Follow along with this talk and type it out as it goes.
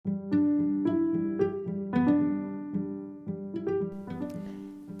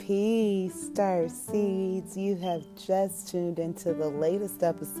Star Seeds. You have just tuned into the latest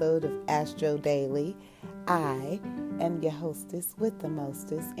episode of Astro Daily. I am your hostess with the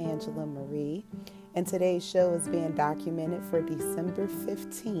mostest, Angela Marie, and today's show is being documented for December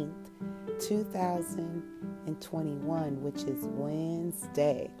 15th, 2021, which is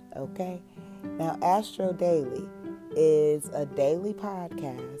Wednesday, okay? Now, Astro Daily is a daily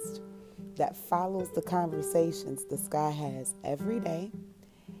podcast that follows the conversations the sky has every day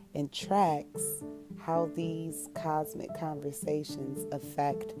and tracks how these cosmic conversations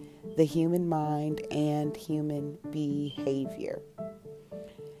affect the human mind and human behavior.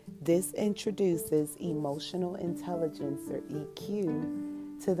 This introduces emotional intelligence, or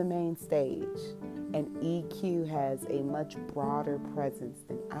EQ, to the main stage, and EQ has a much broader presence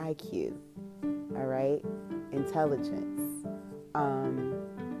than IQ, all right? Intelligence.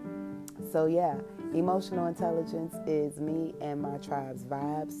 Emotional intelligence is me and my tribe's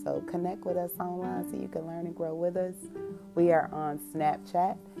vibe. So connect with us online so you can learn and grow with us. We are on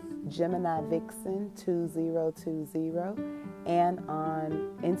Snapchat, Gemini Vixen 2020, and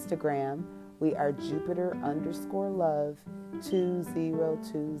on Instagram, we are Jupiter_love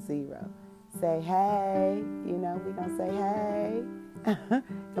 2020. Say hey, we're going to say hey, and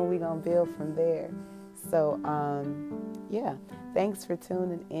we're going to build from there. So, thanks for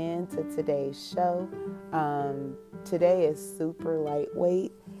tuning in to today's show. Today is super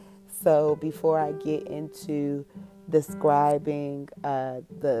lightweight. So before I get into describing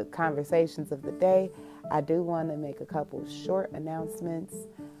the conversations of the day, I do want to make a couple short announcements.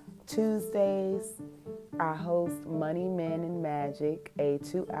 Tuesdays, I host Money, Men, and Magic, a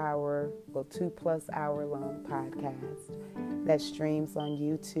 2+ hour long podcast that streams on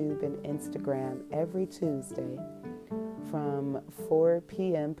YouTube and Instagram every Tuesday from 4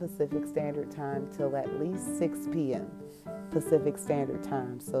 p.m. Pacific Standard Time till at least 6 p.m. Pacific Standard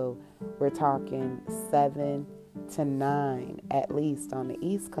Time. So we're talking 7 to 9 at least on the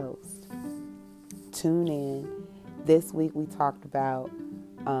East Coast. Tune in. This week we talked about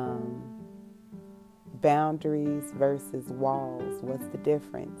boundaries versus walls. What's the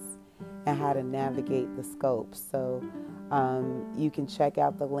difference? And how to navigate the scope. So you can check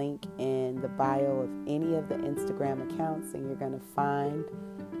out the link in the bio of any of the Instagram accounts, and you're going to find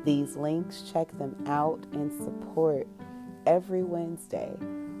these links. Check them out and support. Every Wednesday,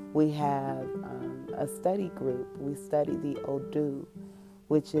 we have a study group. We study the Odu,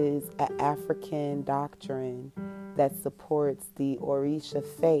 which is an African doctrine that supports the Orisha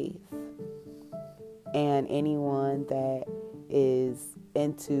faith. And anyone that is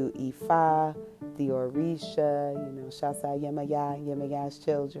into Ifa, the Orisha, shouts out Yemaya's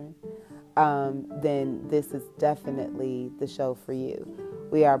children, then this is definitely the show for you.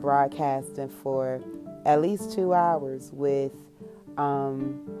 We are broadcasting for at least 2 hours with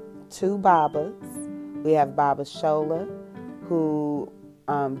 2 Babas. We have Baba Shola, who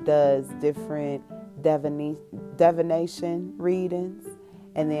does different divination readings.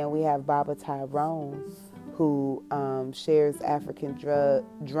 And then we have Baba Tyrone, who shares African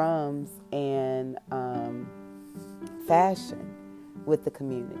drums and fashion with the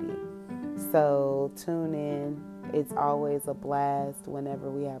community. So tune in. It's always a blast whenever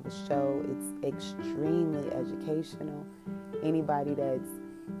we have a show. It's extremely educational. Anybody that's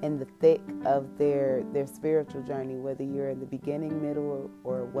in the thick of their spiritual journey, whether you're in the beginning, middle,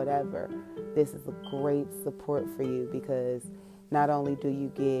 or whatever, this is a great support for you, because not only do you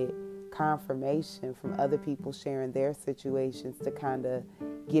get confirmation from other people sharing their situations to kind of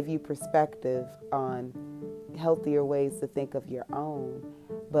give you perspective on healthier ways to think of your own,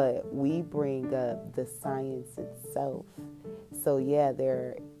 but we bring up the science itself. So there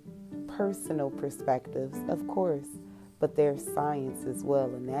are personal perspectives, of course, but there's science as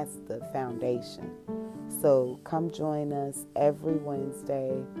well, and that's the foundation. So come join us every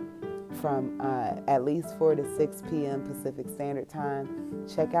Wednesday from at least 4 to 6 p.m. Pacific Standard Time.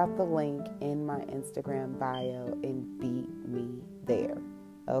 Check out the link in my Instagram bio and beat me there,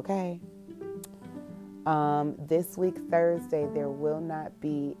 okay? This week, Thursday, there will not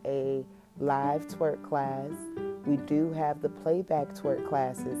be a live twerk class. We do have the playback twerk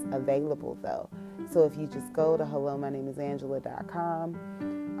classes available, though. So if you just go to hellomynameisangela.com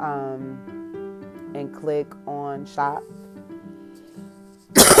and click on shop,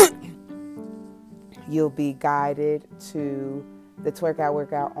 you'll be guided to the Twerk Out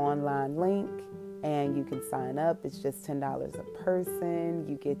Workout online link, and you can sign up. It's just $10 a person.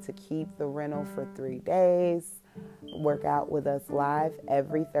 You get to keep the rental for 3 days. Work out with us live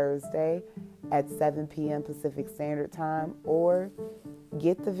every Thursday at 7 p.m. Pacific Standard Time, or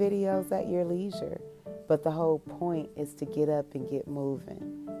get the videos at your leisure. But the whole point is to get up and get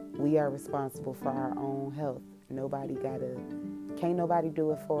moving. We are responsible for our own health. Can't nobody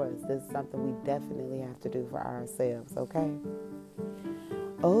do it for us. This is something we definitely have to do for ourselves, okay?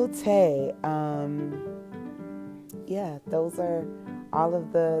 Okay, yeah, those are all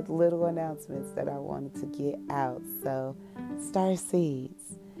of the little announcements that I wanted to get out. So, star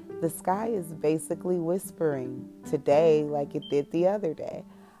seeds. The sky is basically whispering today like it did the other day.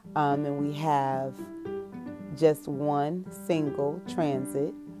 And we have just one single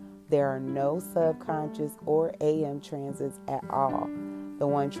transit. There are no subconscious or AM transits at all. The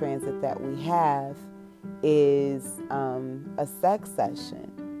one transit that we have is a sex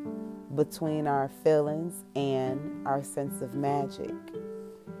session between our feelings and our sense of magic.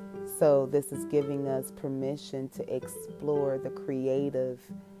 So this is giving us permission to explore the creative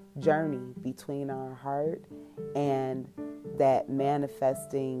journey between our heart and that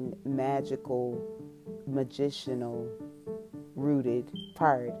manifesting, magical, magicianal rooted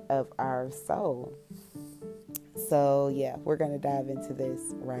part of our soul. So yeah, we're going to dive into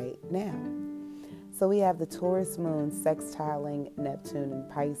this right now. So we have the Taurus moon sextiling Neptune in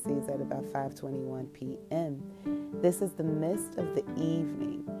Pisces at about 5:21 p.m. This is the mist of the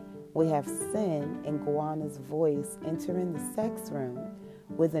evening. We have Sin and Guana's voice entering the sex room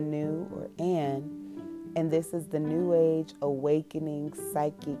with Anu or An, and this is the new age awakening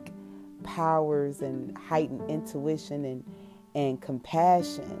psychic powers and heightened intuition and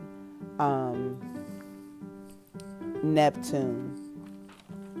compassion. Neptune.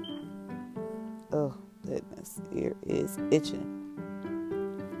 Oh, goodness. Ear is itching.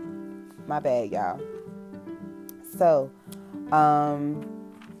 My bad, y'all. So,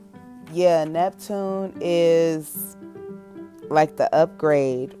 yeah, Neptune is like the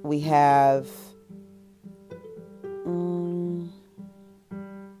upgrade. We have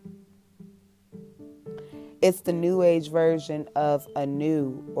it's the new age version of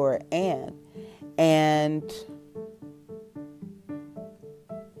Anu or An. And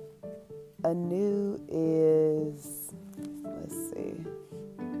Anu is, let's see,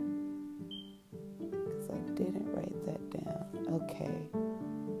 because I didn't write that down. Okay.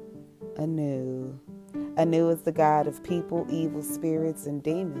 Anu is the god of people, evil spirits, and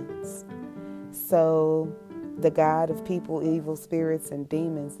demons. So the god of people, evil spirits, and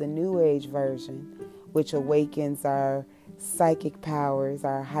demons, the new age version, which awakens our psychic powers,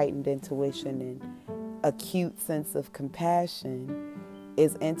 our heightened intuition, and acute sense of compassion,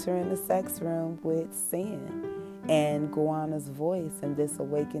 is entering the sex room with Sin and Guana's voice, and this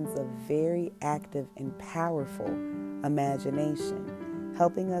awakens a very active and powerful imagination,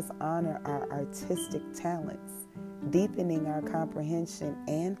 helping us honor our artistic talents, deepening our comprehension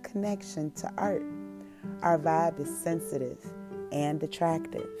and connection to art. Our vibe is sensitive and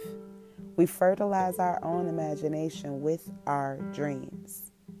attractive. We fertilize our own imagination with our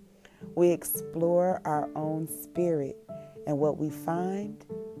dreams. We explore our own spirit, and what we find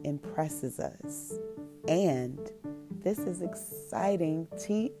impresses us. And this is exciting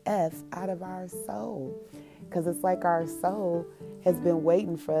TF out of our soul, because it's like our soul has been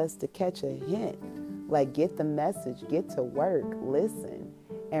waiting for us to catch a hint. Like, get the message, get to work, listen,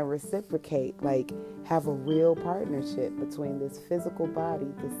 and reciprocate. Like, have a real partnership between this physical body,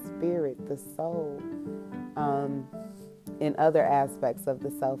 the spirit, the soul, and other aspects of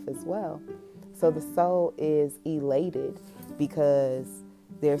the self as well. So the soul is elated because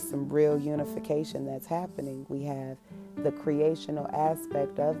there's some real unification that's happening. We have the creational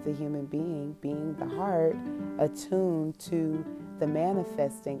aspect of the human being the heart, attuned to the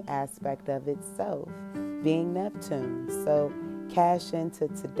manifesting aspect of itself, being Neptune. So cash into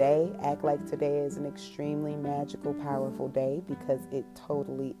today. Act like today is an extremely magical, powerful day, because it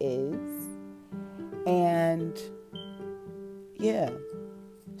totally is. And yeah,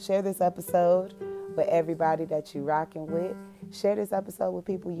 share this episode with everybody that you rocking with. Share this episode with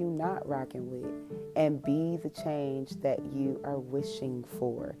people you not rocking with, and be the change that you are wishing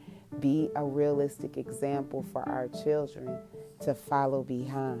for. Be a realistic example for our children to follow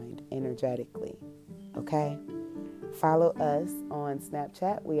behind energetically. Okay? Follow us on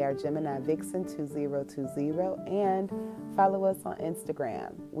Snapchat. We are Gemini Vixen 2020, and follow us on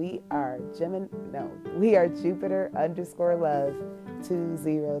Instagram. We are Jupiter_love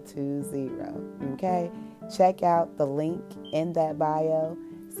 2020. Okay? Check out the link in that bio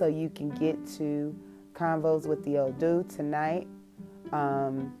so you can get to Convos with the Old Dude tonight.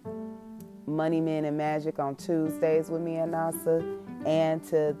 Money, Men, and Magic on Tuesdays with me and Nasa, and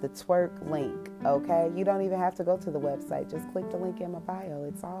to the twerk link, okay? You don't even have to go to the website. Just click the link in my bio.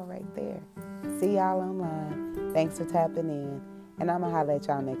 It's all right there. See y'all online. Thanks for tapping in, and I'm going to holler at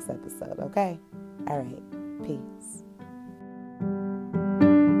y'all next episode, okay? All right. Peace.